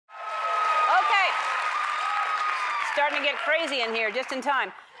Starting to get crazy in here, just in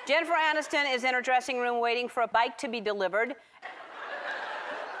time. Jennifer Aniston is in her dressing room waiting for a bike to be delivered.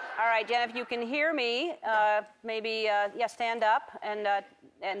 All right, Jen, if you can hear me, maybe, stand up and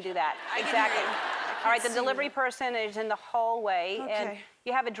do that. Exactly. All right, the delivery person is in the hallway, and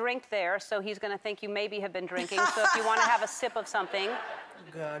you have a drink there, so he's going to think you maybe have been drinking. So if you want to have a sip of something.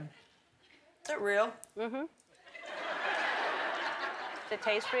 Oh, God. Is that real? Mm-hmm. Does it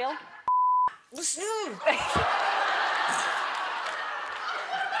taste real?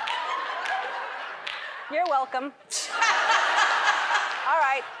 You're welcome. All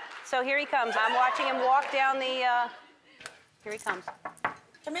right, so here he comes. I'm watching him walk down the, here he comes.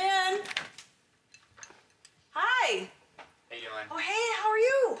 Come in. Hi. How you doing? Oh, hey, how are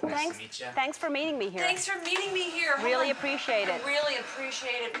you? Nice to meet you. Thanks for meeting me here. Thanks for meeting me here. Really appreciate it. Really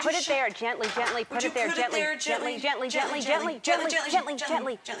appreciate it. Put it there, gently, gently. Put it there, gently, gently, gently, gently, gently, gently,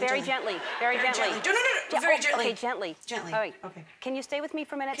 gently, very gently, very gently. No, very gently. Okay, gently. Gently. All right. Okay. Can you stay with me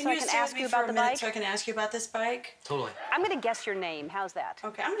for a minute so I can stay ask with me you for about a the minute bike? So I can ask you about this bike? Totally. I'm going to guess your name. How's that?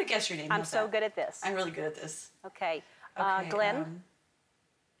 Okay, I'm going to guess your name. I'm so good at this. I'm really good at this. Okay. Okay, Glenn?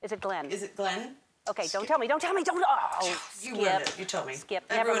 Is it Glenn? Is it Glenn? Okay, don't tell me, don't tell me, don't. Oh, You ruined it. You told me. Skip.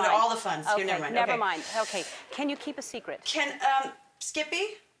 I Never ruined mind. all the fun. Okay, Never mind. Never mind. Okay. Can you keep a secret? Can,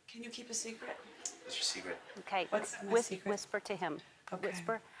 Skippy, can you keep a secret? What's your secret? Okay. What's my secret? Whisper to him. Okay.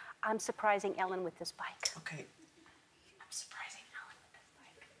 Whisper. I'm surprising Ellen with this bike. Okay. I'm surprising Ellen with this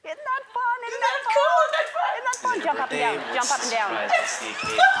bike. Isn't that fun? Isn't that cool? Isn't that fun? Isn't that fun? Jump up and down. Jump up and down.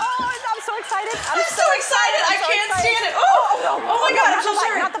 Oh, I'm so excited. I'm so excited. I can't stand it. Oh my God, I'm so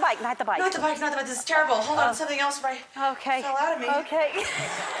sorry. Not the bike, not the bike. Not the bike, not the bike. This is terrible. Hold on, something else fell out of me. Okay.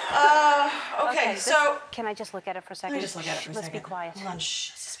 Okay, so. Can I just look at it for a second? Let me just look at it for a second. Let's be quiet. Hold on,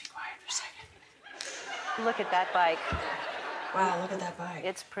 shh. Let's just be quiet for a second. Look at that bike. Wow, look at that bike.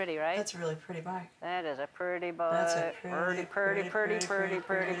 It's pretty, right? That's a really pretty bike. That is a pretty bike. That's a pretty bike. Pretty bike.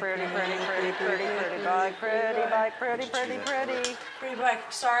 Pretty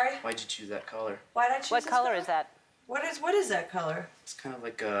bike. Sorry. Why'd you choose that color? Why did I choose What this color is that? What is that color? It's kind of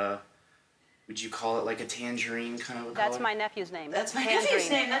like a, would you call it like a tangerine kind of a color? That's my nephew's name. That's my nephew's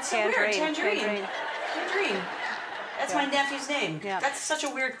name. That's so weird. Tangerine. That's my nephew's name. Yeah. That's such a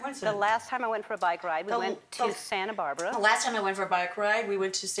weird coincidence. The last time I went for a bike ride, we went to Santa Barbara. The last time I went for a bike ride, we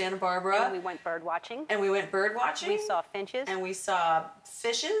went to Santa Barbara. And we went bird watching. And we went bird watching. We saw finches. And we saw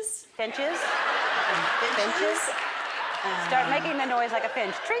fishes. Finches. And finches. Start making the noise like a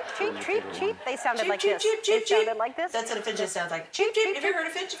finch. Cheep, cheep, cheep, cheep. They sounded like this. Cheep, They sounded like this. That's what a finch sounds like. Cheep, cheep. Have you heard a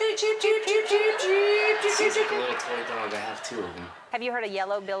finch? Cheep, cheep, cheep, cheep, cheep, cheep. Seems like a little toy dog. I have 2 of them. Have you heard a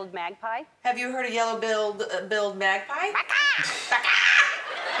yellow-billed magpie? Have you heard a yellow-billed magpie?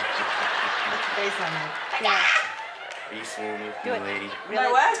 They sound like. Yeah. Are you fooling with Do me, it. lady? Really?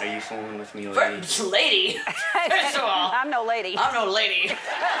 My what? Are you fooling with me, lady? Lady. First of all. I'm no lady. I'm no lady.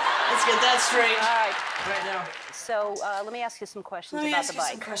 Let's get that straight. All right. Right now. So let me ask you some questions Let me about ask the you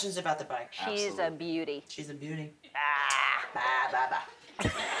bike. some questions about the bike. She's a beauty. She's a beauty.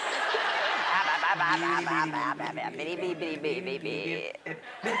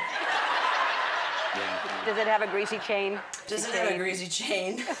 Does it have a greasy chain? Does it have a greasy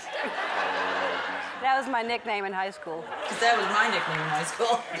chain? That was my nickname in high school. That was my nickname in high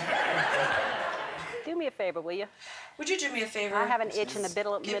school. Do me a favor, will you? Would you do me a favor? I have an itch in the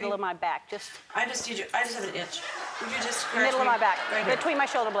middle of my back. I just have an itch. Would you just scratch Middle of my back. Right here. Between my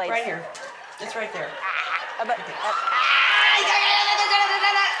shoulder blades. Right here. It's right there. That's it.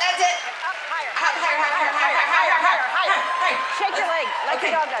 Higher. Shake your leg, like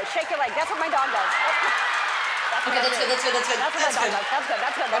your dog does. Shake your leg. That's what my dog does. Okay, that's good. That's what my dog does.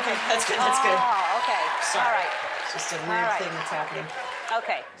 That's good. Okay, that's good. Oh, okay. Sorry. All right. It's just a weird thing that's happening.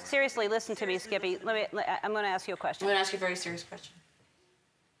 Okay. Seriously, listen to me, Skippy. I'm going to ask you a question. I'm going to ask you a very serious question.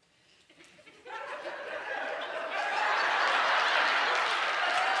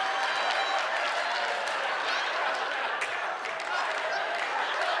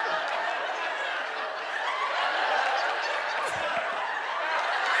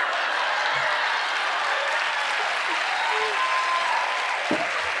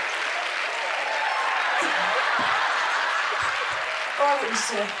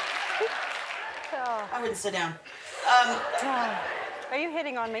 I wouldn't sit down. Are you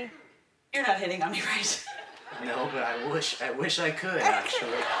hitting on me? You're not hitting on me, right? No, but I wish I could,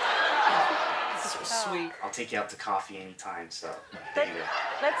 actually. So sweet. I'll take you out to coffee anytime, so there you go.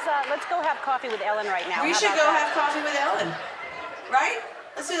 Let's go have coffee with Ellen right now. We should go have coffee with Ellen. Right?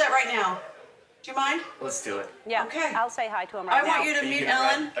 Let's do that right now. Do you mind? Let's do it. Yeah. Okay. I'll say hi to him right now. I want you to meet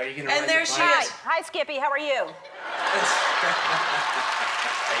Ellen. Are you gonna and ride there the she bike? is. Hi, Skippy. How are you? How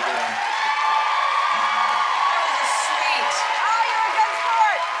you doing? That was a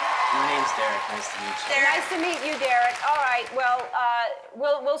Derek. Nice to meet you. Nice to meet you, Derek. All right.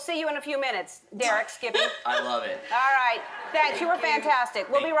 Well, we'll see you in a few minutes, Derek, Skippy. I love it. All right. Thanks. You were fantastic.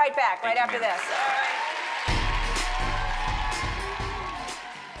 We'll be right back right after this. All right.